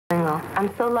phenomenal.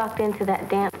 I'm so locked into that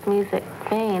dance music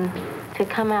vein. To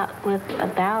come out with a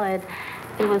ballad,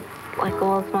 it was like,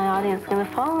 well, is my audience going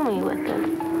to follow me with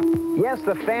this? Yes,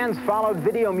 the fans followed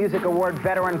Video Music Award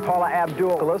veteran Paula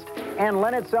Abdul and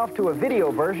lent itself to a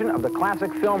video version of the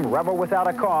classic film Rebel Without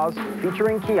a Cause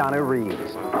featuring Keanu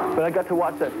Reeves. But I got to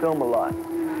watch that film a lot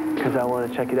because I wanted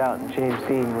to check it out. And James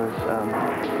Dean was,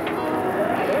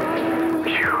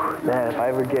 man, if I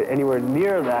ever get anywhere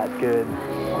near that good.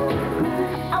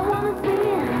 I want to see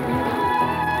it.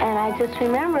 And I just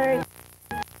remember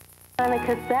on a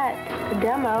cassette, the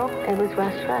demo, it was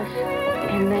Rush Rush.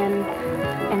 And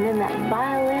then that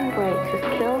violin break just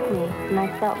killed me. And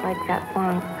I felt like that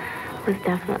song was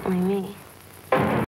definitely me.